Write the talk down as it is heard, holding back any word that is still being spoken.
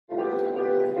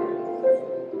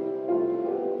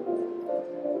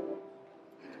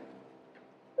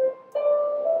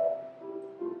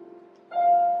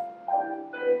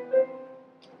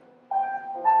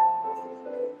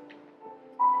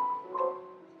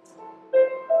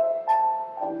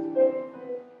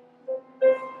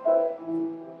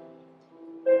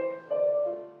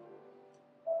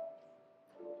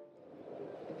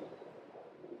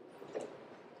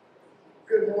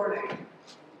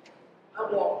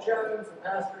Jones, the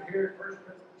pastor here at First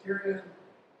Presbyterian.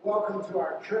 Welcome to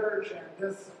our church and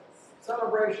this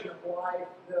celebration of life,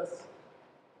 this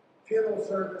funeral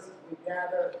service we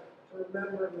gather to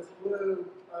remember Miss Blue,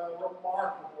 a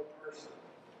remarkable person,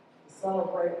 to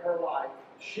celebrate her life.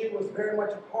 She was very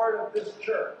much a part of this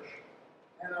church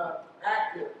and an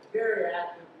active, very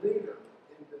active leader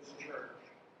in this church.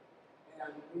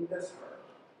 And we miss her.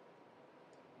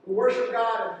 We worship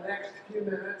God in the next few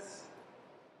minutes.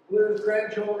 Blue's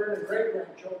grandchildren and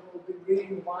great-grandchildren will be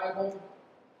reading the Bible.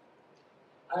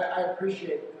 I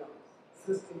appreciate them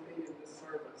assisting me in this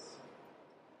service.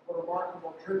 What a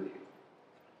remarkable tribute.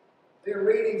 They're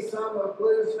reading some of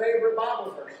Blue's favorite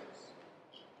Bible verses.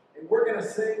 And we're going to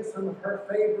sing some of her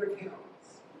favorite hymns.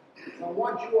 So I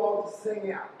want you all to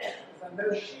sing out, because I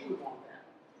know she would want that.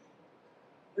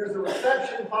 There's a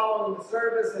reception following the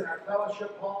service in our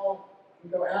fellowship hall. You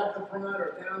can go out the front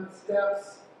or down the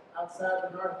steps outside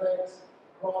the narthex,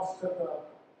 across to the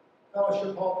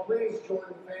fellowship hall. Please join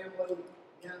the family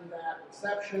in that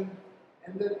reception.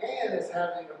 And then Ann is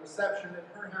having a reception at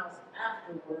her house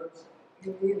afterwards. If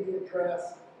you need the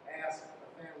address, ask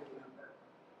a family member.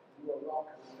 You are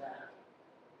welcome to that.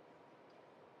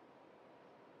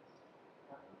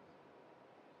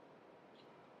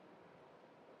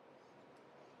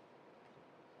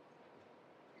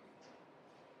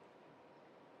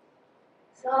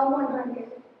 Psalm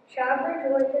 100. Shout for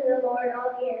joy to the Lord,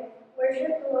 all the earth.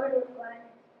 Worship the Lord with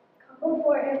gladness. Come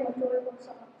before him with joyful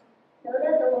songs. Know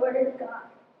that the Lord is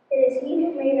God. It is he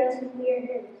who made us and we are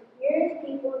his. We are his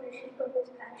people, the sheep of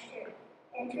his pasture.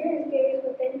 Enter his gates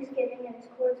with thanksgiving and his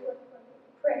courts with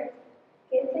praise.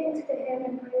 Give thanks to him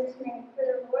and praise his name. For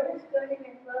the Lord is good and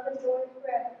his love endures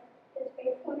forever. His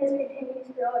faithfulness continues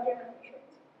through all generations.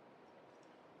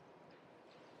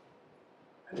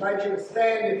 I invite you to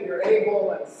stand if you're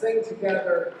able and sing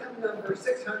together hymn number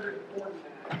 649.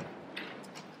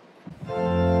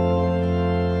 Oh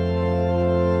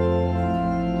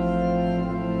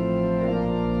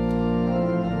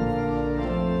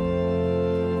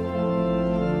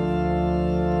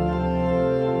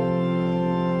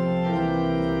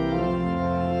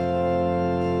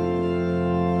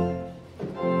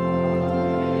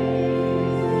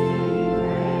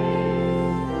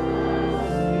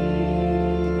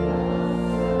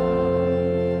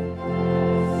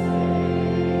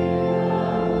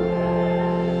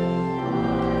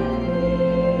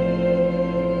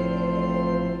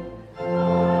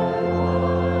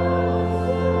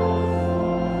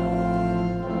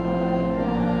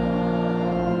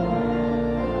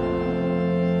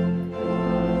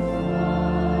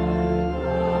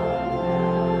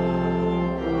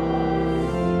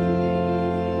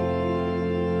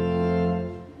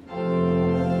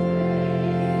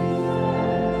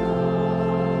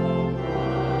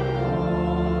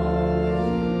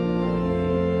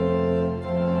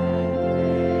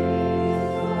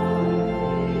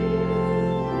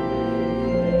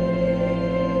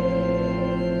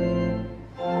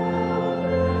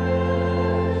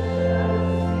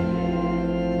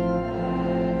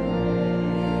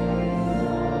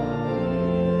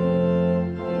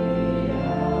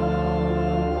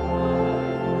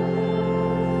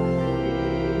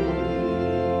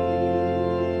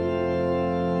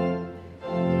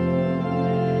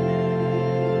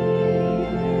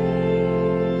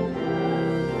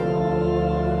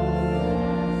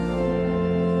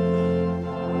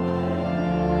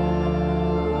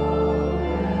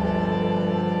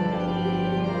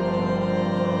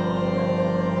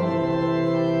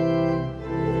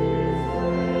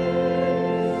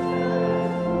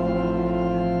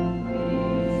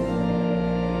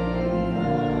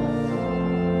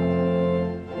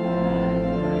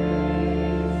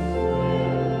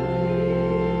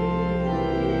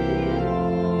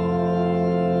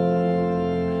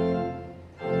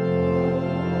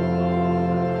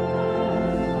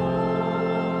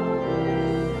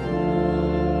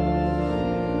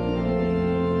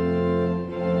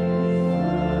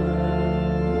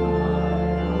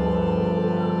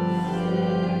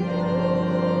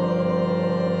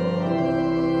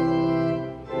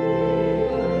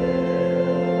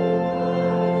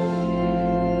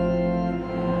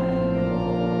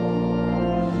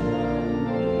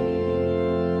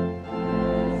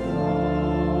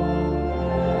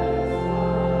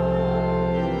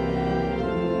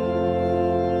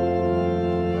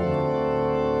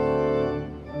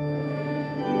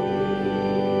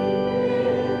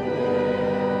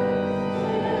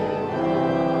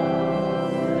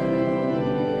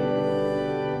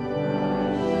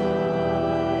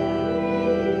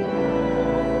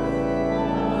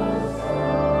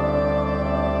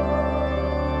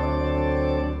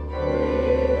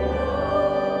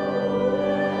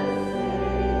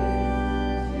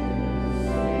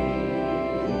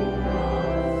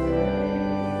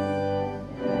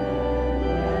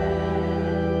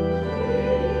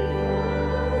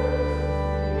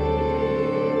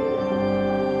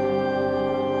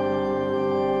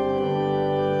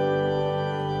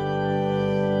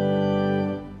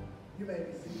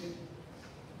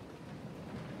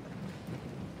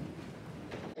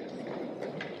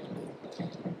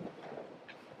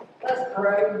Let's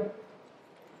pray.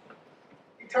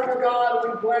 Eternal God,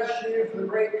 we bless you for the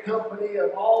great company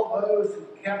of all those who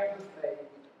kept the faith,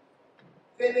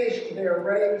 finished their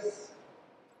race,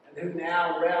 and who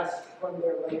now rest from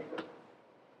their labor.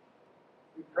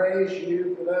 We praise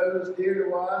you for those dear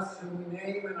to us whom we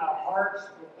name in our hearts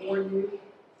before you.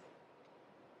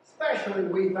 Especially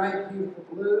we thank you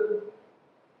for Blue,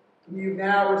 whom you've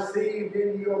now received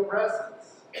into your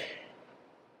presence.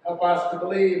 Help us to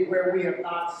believe where we have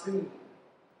not seen.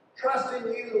 Trust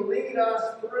in you to lead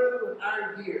us through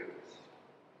our years.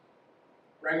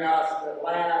 Bring us at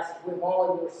last with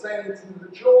all your saints into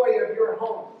the joy of your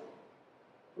home.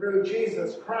 Through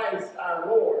Jesus Christ our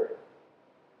Lord.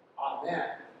 Amen.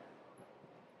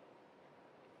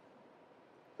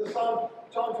 The Psalm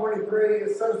 23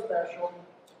 is so special,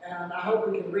 and I hope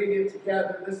we can read it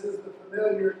together. This is the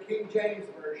familiar King James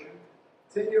Version.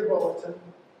 It's in your bulletin.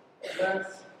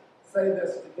 Let's say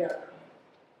this together.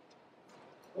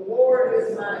 The Lord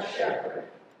is my shepherd,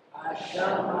 I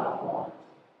shall not want.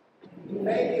 He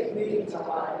maketh me to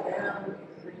lie down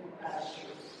in green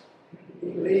pastures. He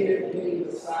leadeth me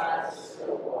beside the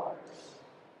still waters.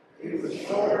 He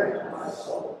restoreth my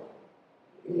soul.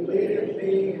 He leadeth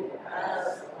me in the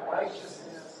paths of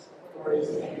righteousness for his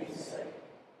name's sake.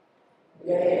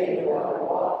 Yea, though I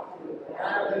walk through the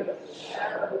valley of the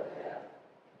shadow of death,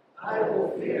 I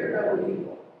will fear no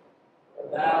evil,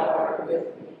 for thou art with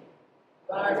me.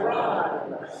 Thy rod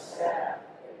and thy staff,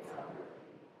 they comfort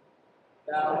me.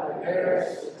 Thou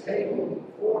preparest a table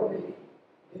before me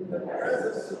in the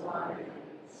presence of my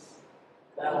enemies.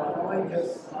 Thou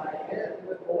anointest my head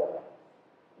with oil.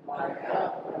 My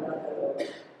cup runneth over.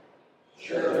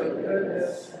 Surely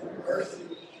goodness and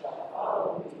mercy shall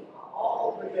follow me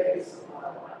all the days of my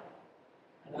life,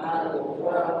 and I will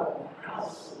dwell in the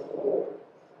house of the Lord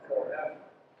forever.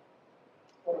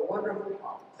 What a wonderful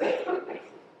promise.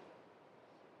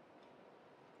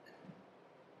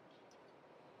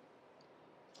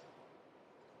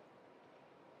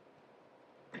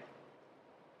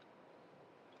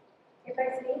 If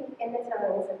I speak in the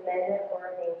tongues of men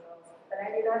or of angels, but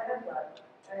I do not have love,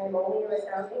 I am only a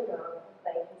resounding gong of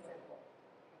clanging cymbal.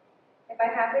 If I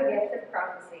have the gift of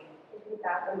prophecy, and can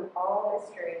fathom all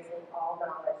mysteries and all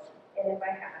knowledge, and if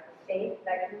I have faith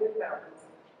that can move mountains,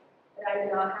 but I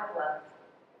do not have love,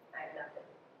 I am nothing.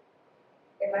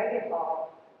 If I give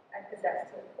all I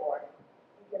possess to the poor,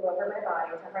 and give over my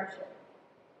body to hardship,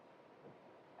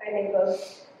 I may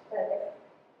boast, but if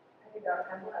I do not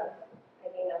have love,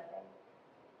 I gain nothing.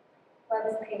 Love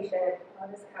is patient,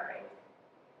 love is kind.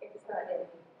 It does not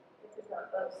envy, it does not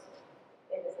boast,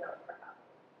 it is not proud.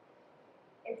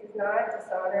 It does not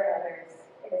dishonor others,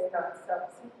 it is not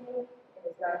self-seeking, it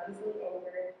is not easily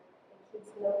angered, it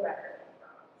keeps no record of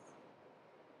wrongs.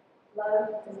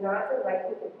 Love does not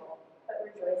delight in evil, but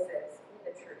rejoices with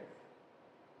the truth.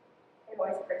 It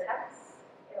always protects,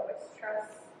 it always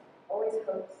trusts, always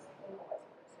hopes, and always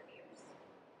perseveres.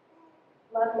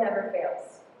 Love never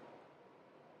fails.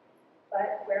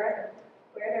 But where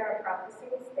there are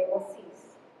prophecies, they will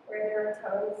cease. Where there are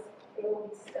tongues, they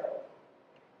will be stilled.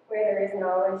 Where there is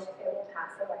knowledge, it will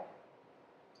pass away.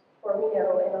 For we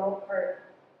know in all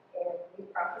part, and we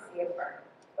prophesy in part.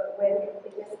 But when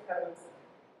completeness comes,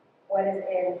 what is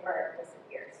in part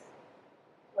disappears.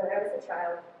 When I was a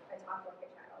child, I talked like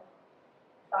a child,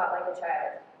 thought like a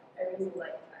child, I reasoned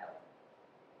like a child.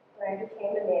 When I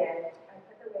became a man, I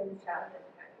put the ways of childhood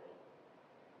behind me.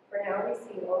 For now we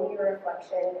see only a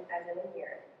reflection as in a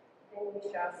mirror. Then we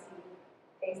shall see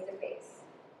face to face.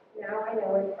 Now I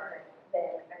know in part,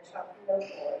 then I shall know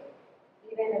fully,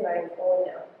 even as I am fully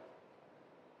known.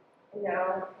 And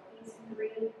now these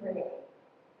three remain: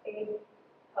 faith,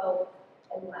 hope,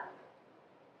 and love.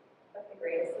 But the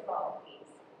greatest of all of these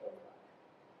is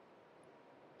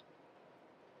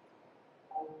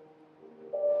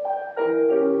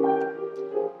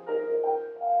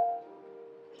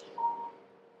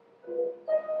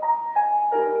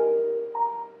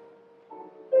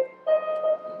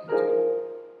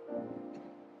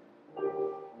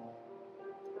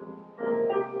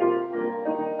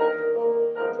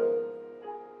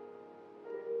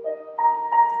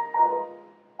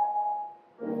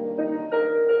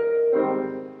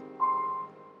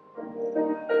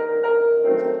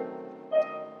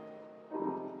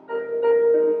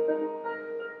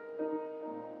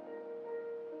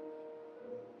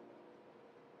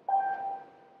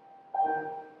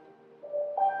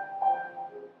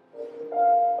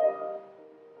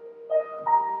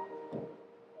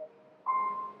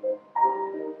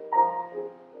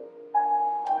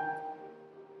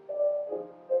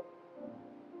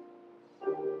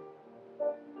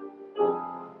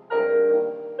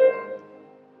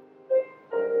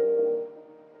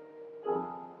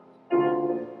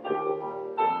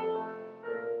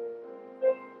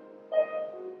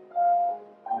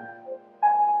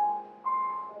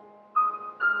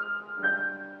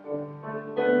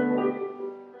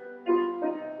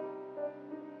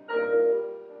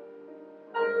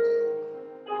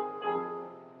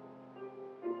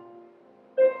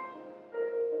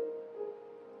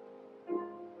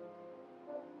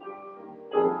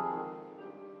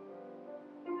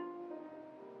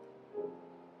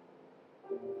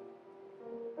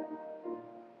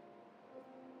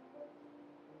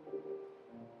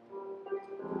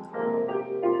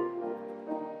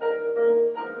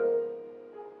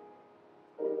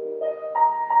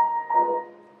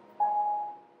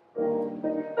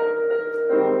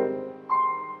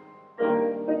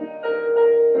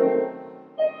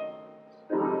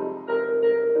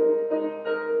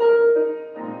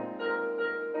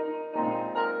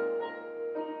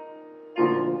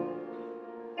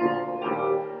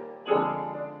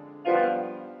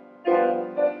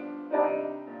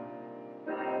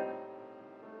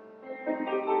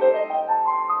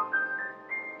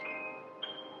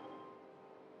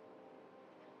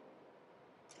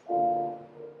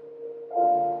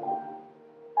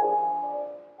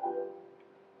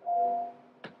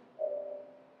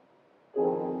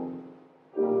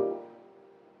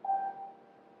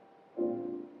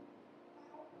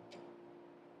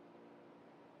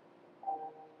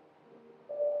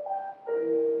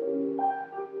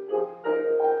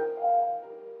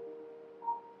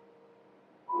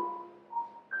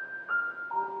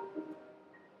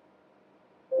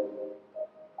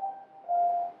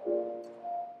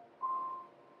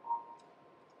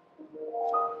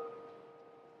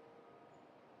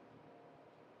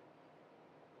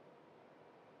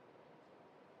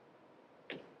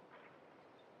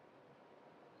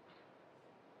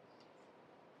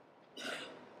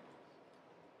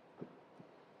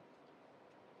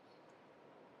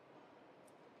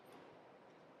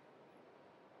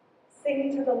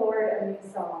Sing to the Lord a new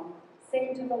song.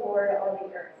 Sing to the Lord, all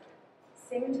the earth.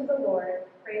 Sing to the Lord,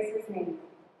 praise his name.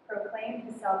 Proclaim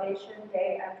his salvation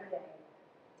day after day.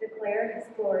 Declare his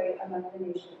glory among the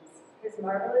nations, his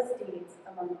marvelous deeds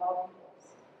among all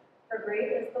peoples. For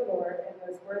great is the Lord and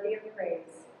most worthy of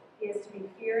praise. He is to be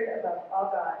feared above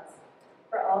all gods.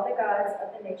 For all the gods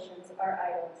of the nations are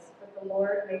idols, but the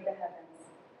Lord made the heavens.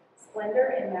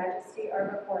 Splendor and majesty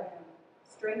are before him.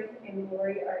 Strength and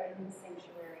glory are in his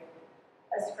sanctuary.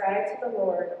 Ascribe to the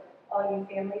Lord, all you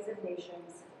families of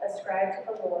nations. Ascribe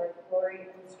to the Lord glory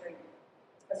and strength.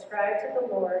 Ascribe to the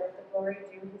Lord the glory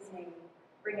due his name.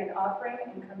 Bring an offering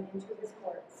and come into his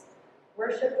courts.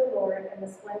 Worship the Lord in the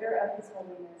splendor of his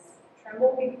holiness.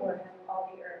 Tremble before him,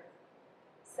 all the earth.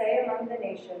 Say among the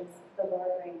nations, the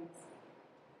Lord reigns.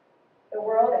 The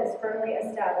world is firmly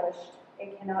established.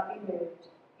 It cannot be moved.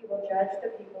 He will judge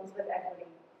the peoples with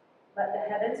equity. Let the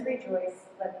heavens rejoice.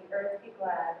 Let the earth be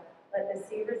glad. Let the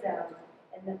sea resound,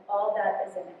 and all that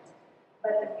is in it.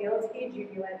 Let the fields be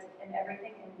jubilant, and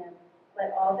everything in them.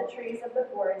 Let all the trees of the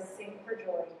forest sing for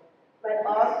joy. Let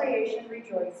all creation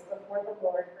rejoice before the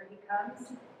Lord, for he comes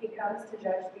to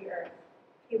judge the earth.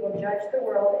 He will judge the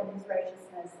world in his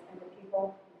righteousness, and the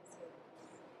people in his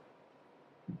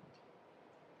faithfulness.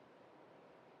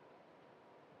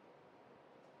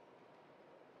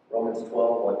 Romans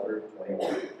 12, 1 through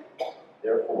 21.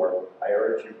 Therefore, I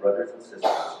urge you, brothers and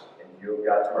sisters, in view of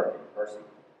God's mercy,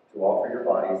 to offer your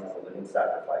bodies as a living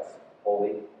sacrifice,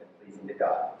 holy and pleasing to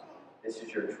God. This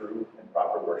is your true and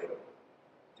proper worship.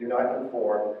 Do not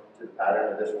conform to the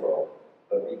pattern of this world,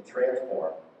 but be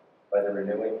transformed by the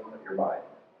renewing of your mind.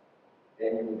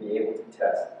 Then you will be able to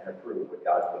test and approve what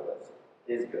God's will is,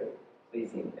 his good,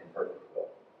 pleasing, and perfect will.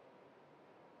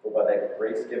 For by the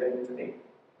grace given to me,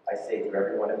 I say to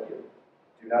every one of you,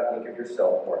 do not think of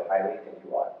yourself more highly than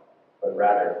you ought, but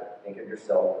rather think of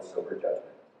yourself with sober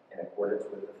judgment, in accordance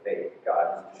with the faith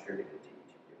God has distributed to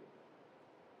each of you.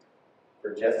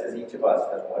 For just as each of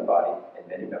us has one body and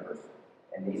many members,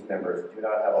 and these members do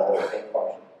not have all the same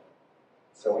function,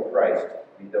 so in Christ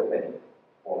we, though many,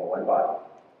 form one body,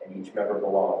 and each member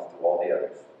belongs to all the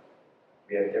others.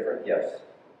 We have different gifts,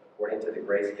 according to the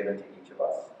grace given to each of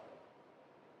us.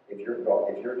 If your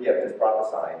gift is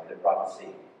prophesying, then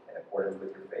prophesy in accordance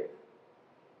with your faith.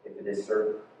 If it is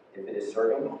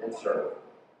serving, then serve.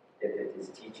 If it is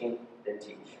teaching, then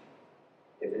teach.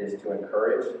 If it is to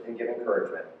encourage, then give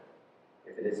encouragement.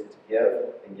 If it is to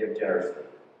give, then give generously.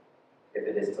 If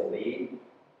it is to lead,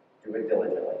 do it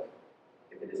diligently.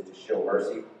 If it is to show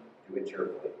mercy, do it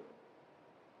cheerfully.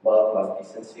 Love must be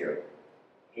sincere.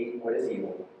 Hate what is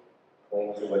evil.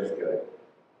 Cling to what is good.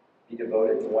 Be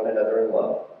devoted to one another in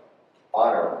love.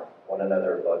 Honor one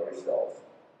another above yourselves.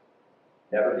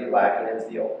 Never be lacking in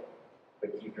zeal,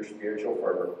 but keep your spiritual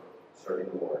fervor serving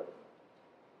the Lord.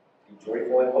 Be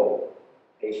joyful in hope,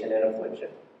 patient in affliction,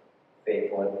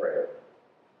 faithful in prayer.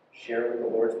 Share with the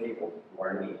Lord's people who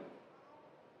are in need.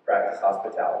 Practice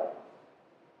hospitality.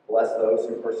 Bless those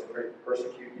who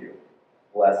persecute you.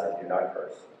 Bless and do not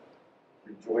curse.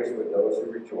 Rejoice with those who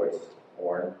rejoice.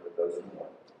 Mourn with those who mourn.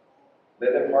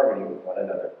 Live in harmony with one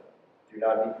another. Do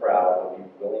not be proud, but be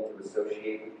willing to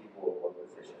associate with people of low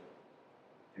position.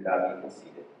 Do not be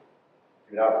conceited.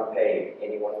 Do not repay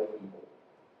anyone with evil.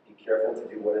 Be careful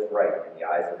to do what is right in the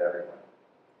eyes of everyone.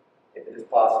 If it is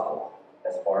possible,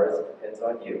 as far as it depends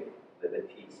on you, live at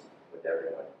peace with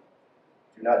everyone.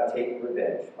 Do not take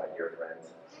revenge, my dear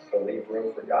friends, but leave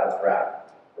room for God's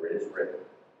wrath, for it is written,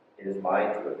 "It is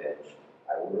mine to avenge.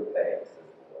 I will repay," says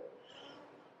the Lord.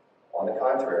 On the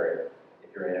contrary,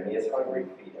 if your enemy is hungry,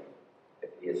 feed him. If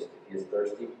he is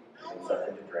thirsty, give him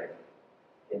something to drink.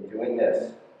 In doing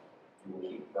this, you will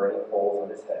keep burning coals on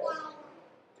his head.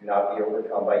 Do not be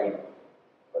overcome by evil,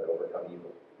 but overcome evil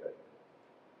with good.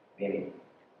 Mimi,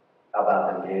 how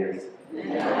about them Gators?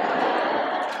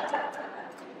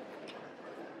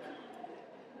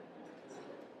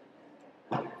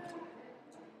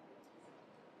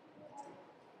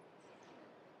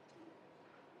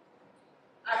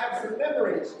 I have some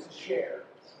memories to share.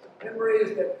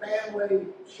 Memories that family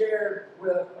shared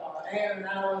with Ann and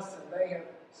Alice, and they have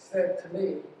said to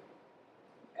me.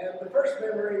 And the first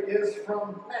memory is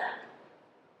from Matt.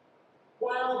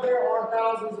 While there are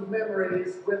thousands of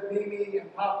memories with Mimi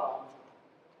and Papa,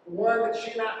 the one that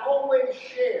she and I always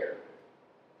shared,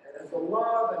 and as a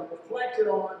love and reflected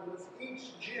on, was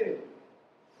each June.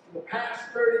 For the past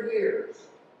 30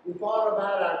 years, we thought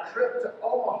about our trip to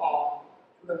Omaha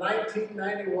for the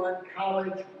 1991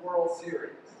 College World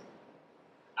Series.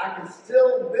 I can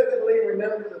still vividly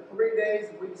remember the 3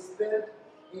 days we spent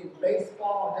in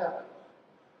baseball heaven,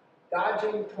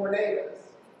 dodging tornadoes,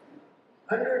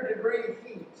 100-degree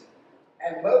heat,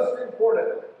 and most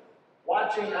importantly,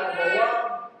 watching our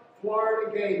beloved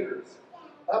Florida Gators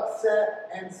upset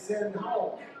and send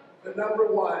home the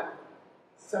 #1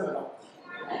 Seminoles.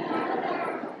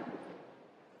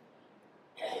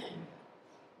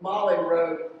 Molly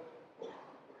wrote that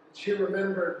she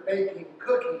remembered baking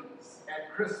cookies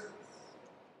at Christmas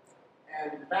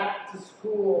and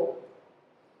back-to-school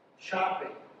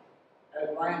shopping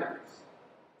at Liners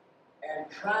and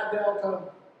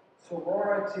Tri-Delta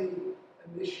sorority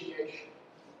initiation.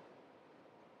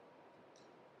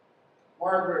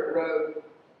 Margaret wrote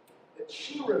that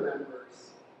she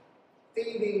remembers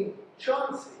feeding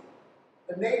Chauncey,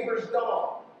 the neighbor's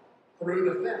dog,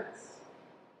 through the fence,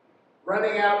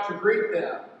 running out to greet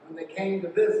them when they came to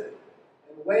visit,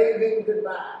 and waving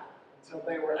goodbye until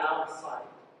they were out of sight.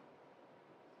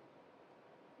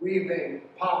 Weaving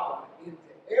Papa into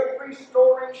every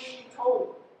story she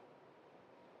told,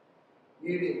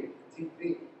 muting the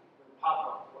TV when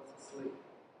Papa was asleep.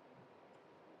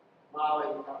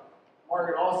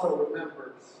 Margaret also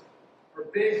remembers her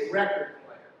big record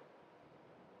player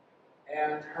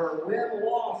and her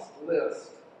win-loss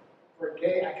list for I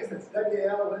guess it's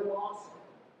WL win-loss,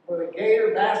 for the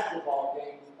Gator basketball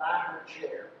games by her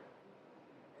chair.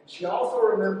 And she also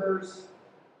remembers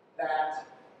that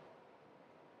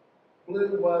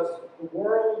Blue was the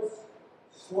world's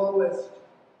slowest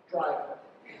driver.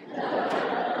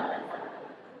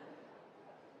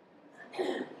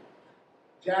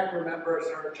 Jack remembers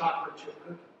her chocolate chip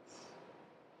cookies,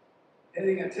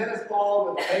 hitting a tennis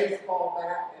ball with a baseball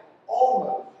bat and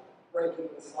almost breaking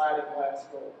the sliding glass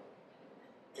door.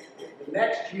 The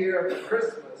next year for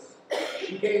Christmas,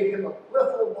 she gave him a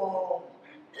wiffle ball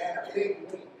and a big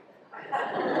wink.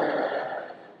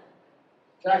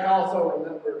 Jack also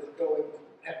remembers going to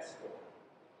the pet store.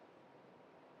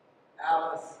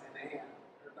 Alice and Anne,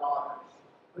 her daughters,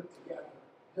 put together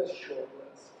this short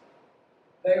list.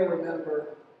 They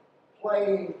remember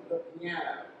playing the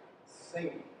piano,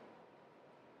 singing.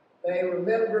 They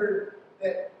remembered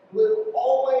that Blue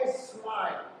always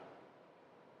smiled,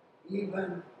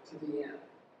 even to the end.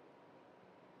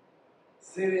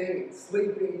 Sitting and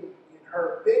sleeping in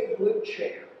her big blue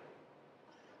chair,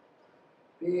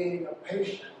 being a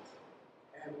patient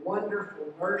and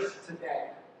wonderful nurse to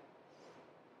Dad,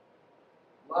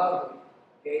 loving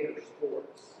Gator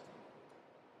sports.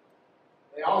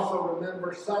 They also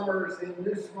remember summers in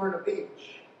New Smyrna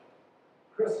Beach,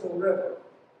 Crystal River,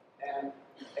 and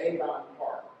Evonne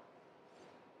Park.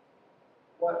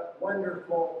 What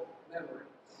wonderful memories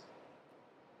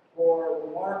for a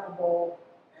remarkable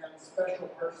and special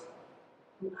person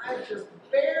who I just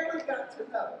barely got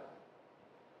to know,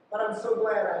 but I'm so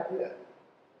glad I did.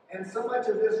 And so much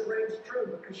of this rings true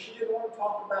because she didn't want to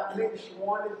talk about me. She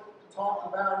wanted to talk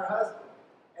about her husband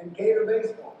and Gator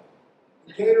baseball,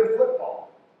 and Gator football.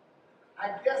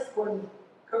 I guess when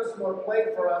Cosmo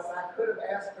played for us, I could have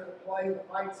asked her to play the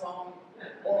fight song.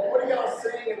 Or what do y'all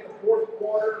sing at the fourth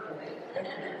quarter and at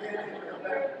the beginning of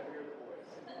that?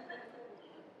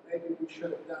 Maybe we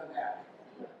should have done that.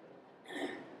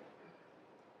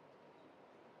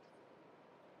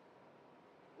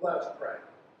 Let us pray.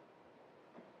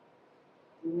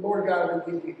 Lord God,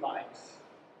 we give you thanks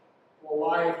for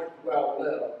life well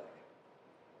lived,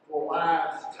 for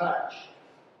lives touched,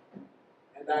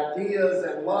 and ideas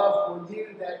and love for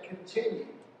you that continue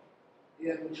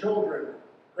in children,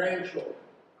 grandchildren,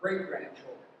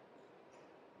 great-grandchildren,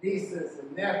 nieces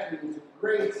and nephews, and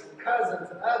greats and cousins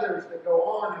and others that go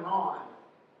on and on.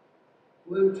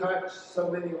 Blue touched so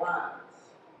many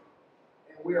lives,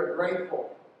 and we are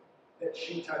grateful that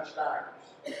she touched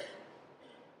ours.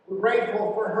 We're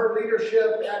grateful for her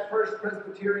leadership at First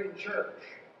Presbyterian Church,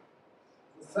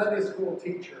 the Sunday school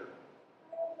teacher,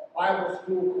 Bible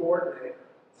school coordinator,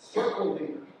 circle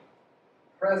leader,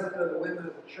 president of the women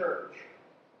of the church.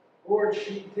 Lord,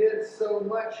 she did so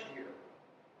much here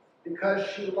because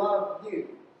she loved you.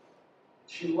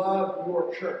 She loved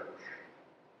your church.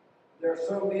 There are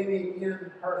so many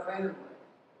in her family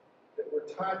that were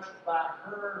touched by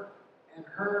her and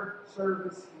her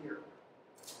service here.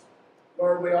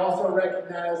 Lord, we also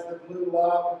recognize that Blue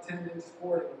loved attending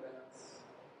sporting events.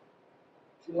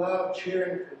 She loved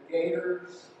cheering for the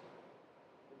Gators,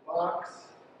 the Bucks,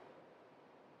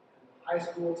 and the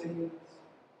high school teams,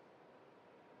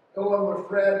 going with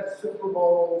Fred to Super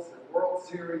Bowls and World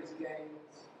Series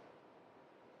games.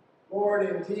 Lord,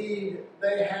 indeed,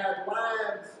 they had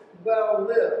lives well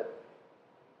lived.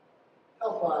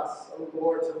 Help us, O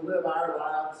Lord, to live our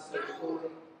lives so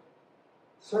fully,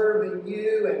 serving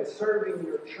you and serving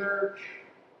your church,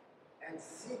 and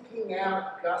seeking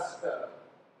out gusto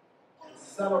and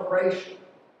celebration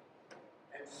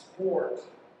sport,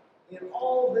 in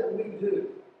all that we do,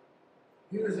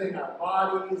 using our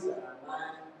bodies and our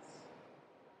minds,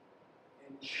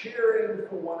 and cheering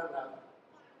for one another.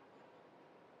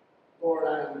 Lord,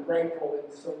 I am grateful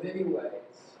in so many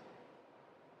ways.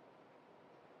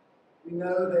 We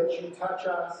know that you touch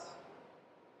us.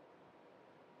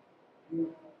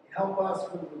 You help us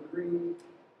when we grieve.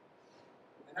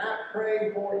 And I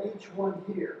pray for each one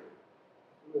here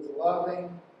who is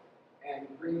loving and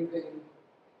grieving.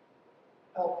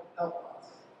 Help us.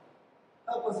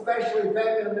 Help especially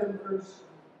family members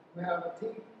who have a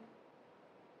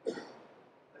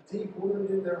deep wound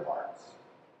in their hearts.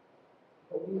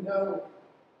 But we know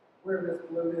where Miss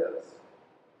Blue is.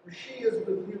 For she is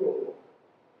with you, O Lord.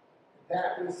 And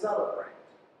that we celebrate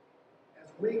as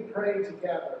we pray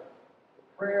together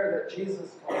the prayer that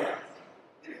Jesus taught us.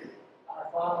 Our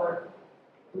Father,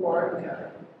 who art in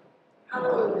heaven,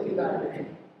 hallowed be thy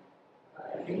name.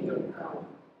 Thy kingdom come,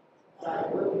 thy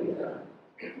will be done,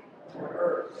 on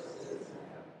earth as it is in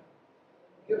heaven.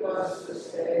 Give us this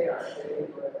day our daily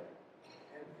bread,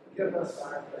 and forgive us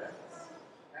our debts,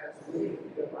 as we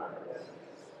forgive our debtors.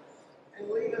 And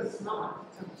lead us not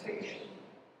into temptation,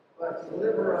 but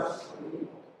deliver us from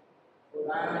evil. For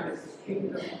thine is the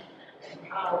kingdom, and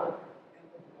power, and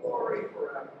the glory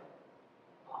forever.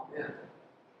 Amen.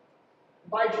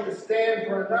 I invite you to stand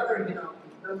for another hymn,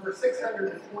 number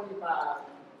 625,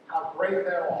 How Great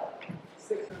Thou Art.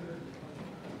 625.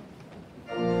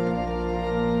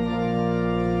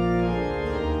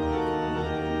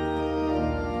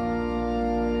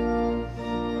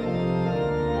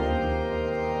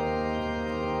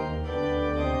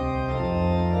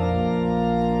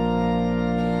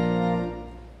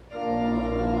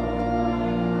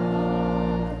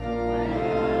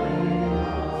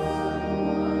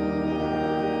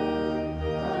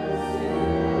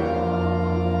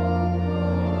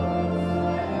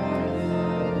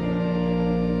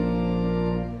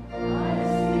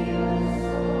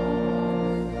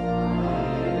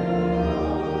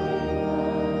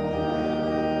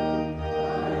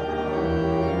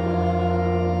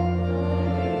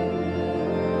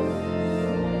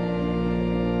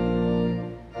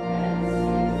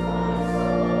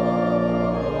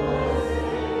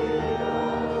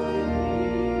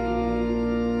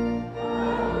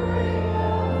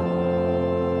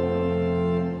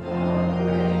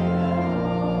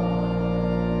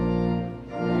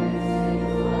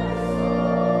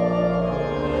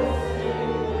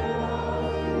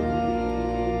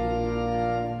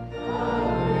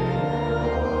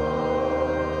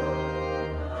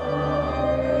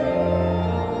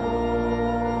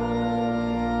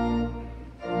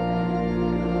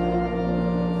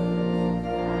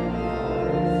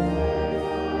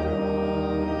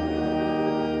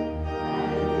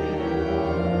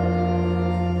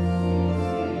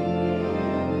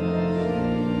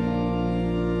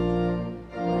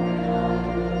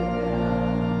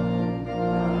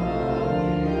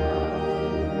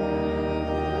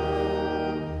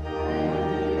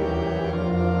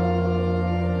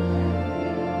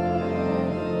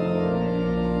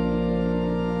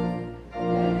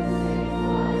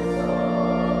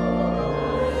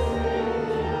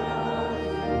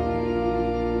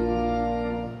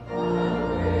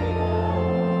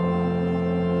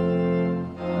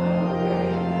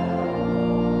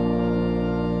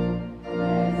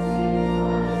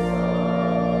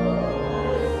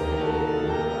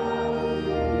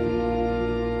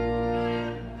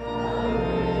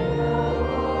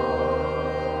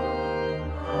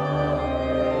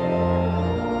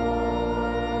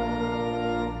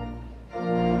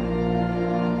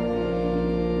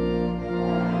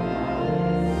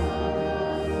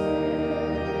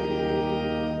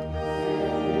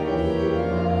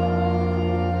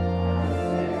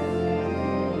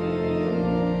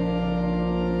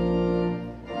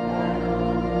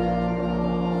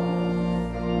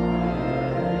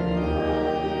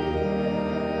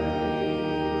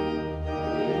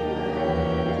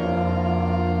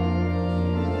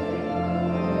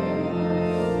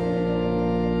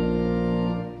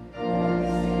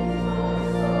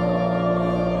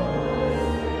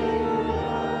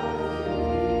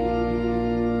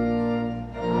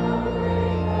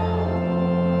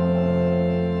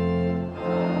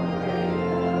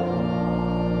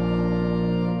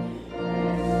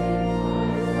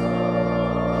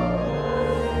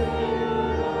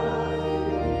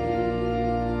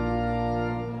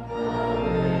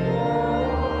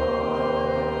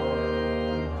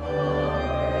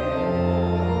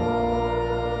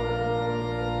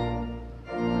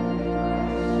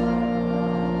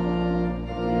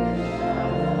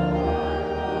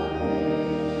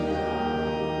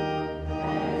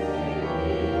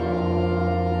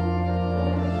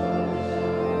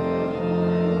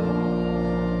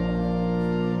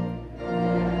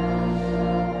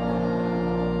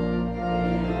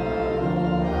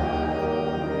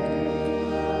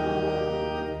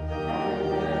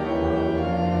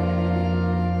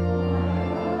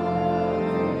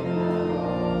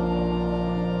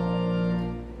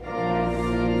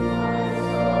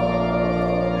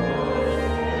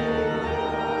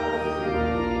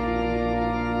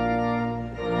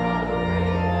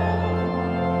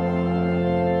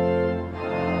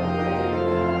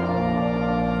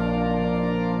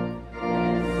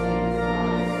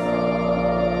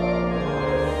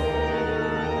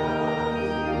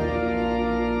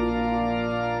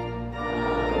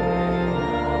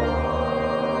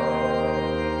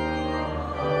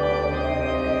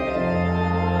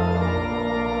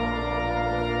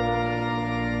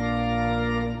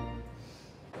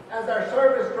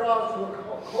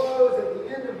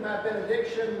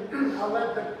 benediction, I'll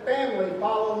let the family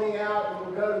follow me out and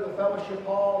we'll go to the fellowship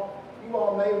hall. You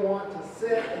all may want to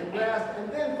sit and rest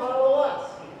and then follow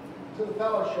us to the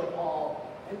fellowship hall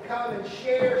and come and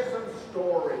share some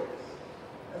stories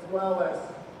as well as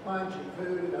lunch and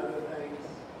food and other things.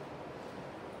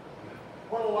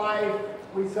 What a life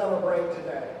we celebrate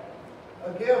today.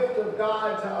 A gift of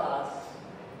God to us.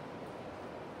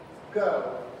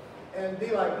 Go and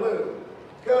be like Blue.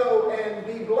 Go and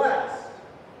be blessed.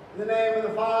 In the name of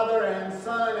the Father and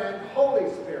Son and Holy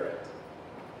Spirit.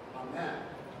 Amen.